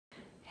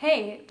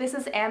Hey, this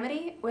is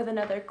Amity with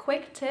another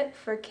quick tip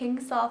for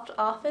Kingsoft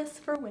Office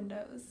for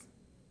Windows.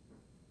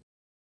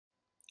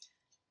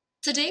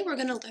 Today we're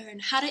going to learn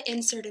how to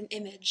insert an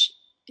image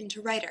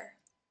into Writer.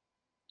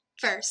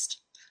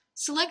 First,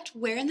 select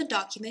where in the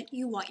document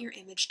you want your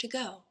image to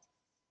go.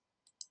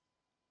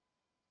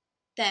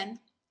 Then,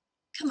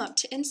 come up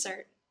to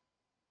Insert,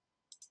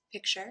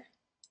 Picture,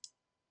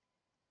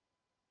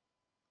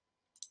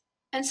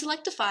 and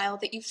select a file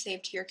that you've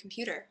saved to your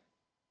computer.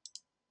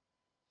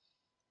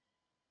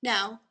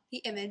 Now, the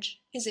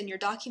image is in your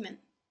document.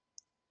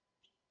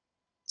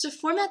 To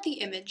format the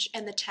image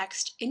and the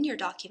text in your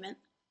document,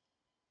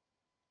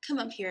 come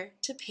up here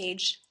to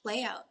Page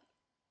Layout,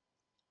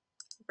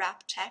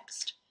 Wrap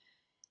Text,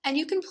 and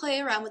you can play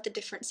around with the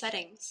different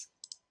settings.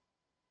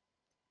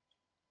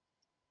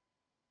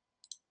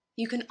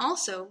 You can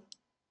also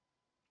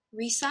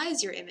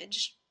resize your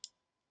image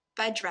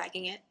by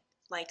dragging it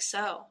like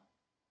so.